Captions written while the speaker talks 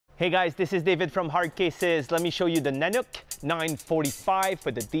Hey guys, this is David from Hard Cases. Let me show you the Nanuk 945 for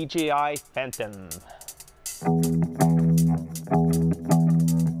the DJI Phantom.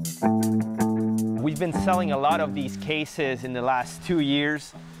 We've been selling a lot of these cases in the last 2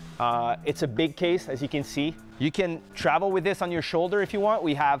 years. It's a big case, as you can see. You can travel with this on your shoulder if you want.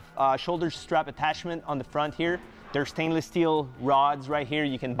 We have shoulder strap attachment on the front here. There's stainless steel rods right here.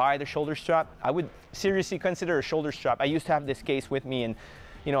 You can buy the shoulder strap. I would seriously consider a shoulder strap. I used to have this case with me, and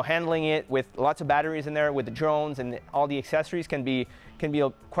handling it with lots of batteries in there with the drones and all the accessories can be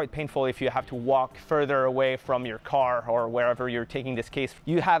quite painful if you have to walk further away from your car or wherever you're taking this case.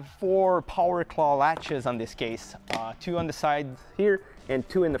 You have 4 Powerclaw latches on this case, 2 on the side here and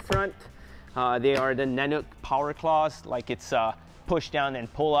 2 in the front. They are the Nanuk Powerclaws, like it's a push down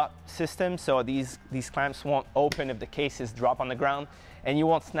and pull up system. So these clamps won't open if the cases drop on the ground, and you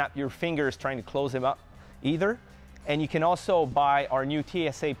won't snap your fingers trying to close them up either. And you can also buy our new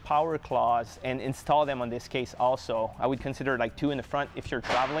TSA Powerclaws and install them on this case also. I would consider like 2 in the front. If you're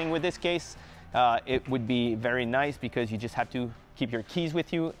traveling with this case, it would be very nice because you just have to keep your keys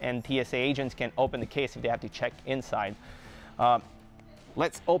with you, and TSA agents can open the case if they have to check inside.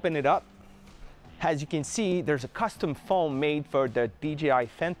 Let's open it up. As you can see, there's a custom foam made for the DJI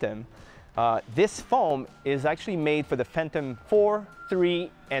Phantom. This foam is actually made for the Phantom 4, 3,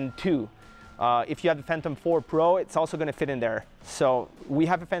 and 2. If you have the Phantom 4 Pro, it's also going to fit in there. So we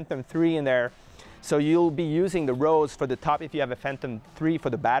have a Phantom 3 in there. So you'll be using the rows for the top if you have a Phantom 3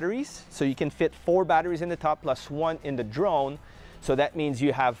 for the batteries. So you can fit 4 batteries in the top plus 1 in the drone. So that means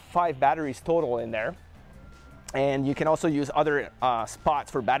you have 5 batteries total in there. And you can also use other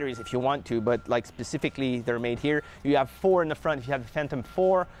spots for batteries if you want to, but like specifically they're made here. You have 4 in the front if you have the Phantom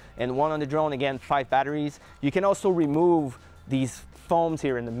 4 and 1 on the drone, again 5 batteries. You can also remove these foams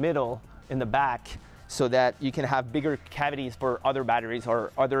here in the middle, in the back, so that you can have bigger cavities for other batteries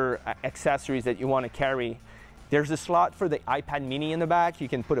or other accessories that you want to carry. There's a slot for the iPad mini in the back. You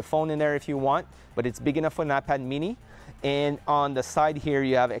can put a phone in there if you want, but it's big enough for an iPad mini. And on the side here,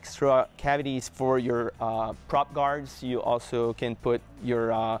 you have extra cavities for your prop guards. You also can put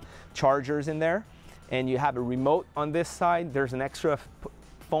your chargers in there. And you have a remote on this side. There's an extra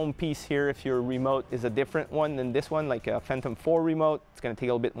foam piece here if your remote is a different one than this one, like a Phantom 4 remote. It's going to take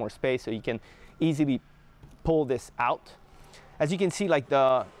a little bit more space, so you can easily pull this out. As you can see, like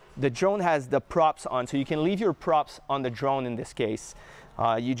the drone has the props on, so you can leave your props on the drone in this case.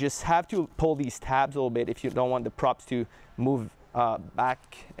 You just have to pull these tabs a little bit if you don't want the props to move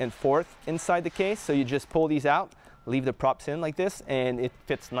back and forth inside the case. So you just pull these out, leave the props in like this, and it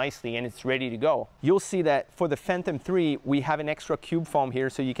fits nicely and it's ready to go. You'll see that for the Phantom 3, we have an extra cube foam here,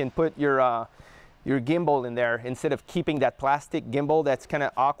 so you can put your gimbal in there instead of keeping that plastic gimbal that's kind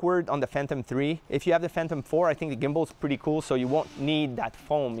of awkward on the Phantom 3. If you have the Phantom 4, I think the gimbal is pretty cool, so you won't need that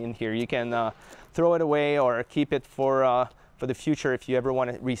foam in here. You can throw it away or keep it for the future if you ever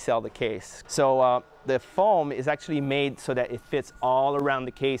want to resell the case. So the foam is actually made so that it fits all around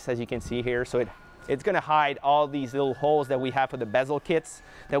the case, as you can see here. So it's going to hide all these little holes that we have for the bezel kits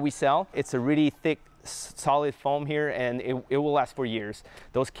that we sell. It's a really thick, solid foam here, and it will last for years.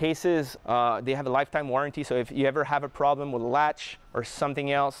 Those cases, they have a lifetime warranty, so if you ever have a problem with a latch or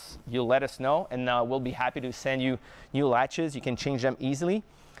something else, you'll let us know, and we'll be happy to send you new latches. You can change them easily.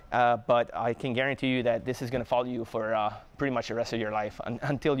 But I can guarantee you that this is going to follow you for pretty much the rest of your life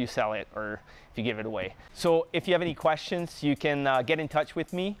until you sell it or if you give it away. So if you have any questions, you can get in touch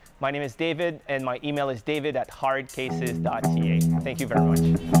with me. My name is David, and my email is david@hardcases.ca. Thank you very much.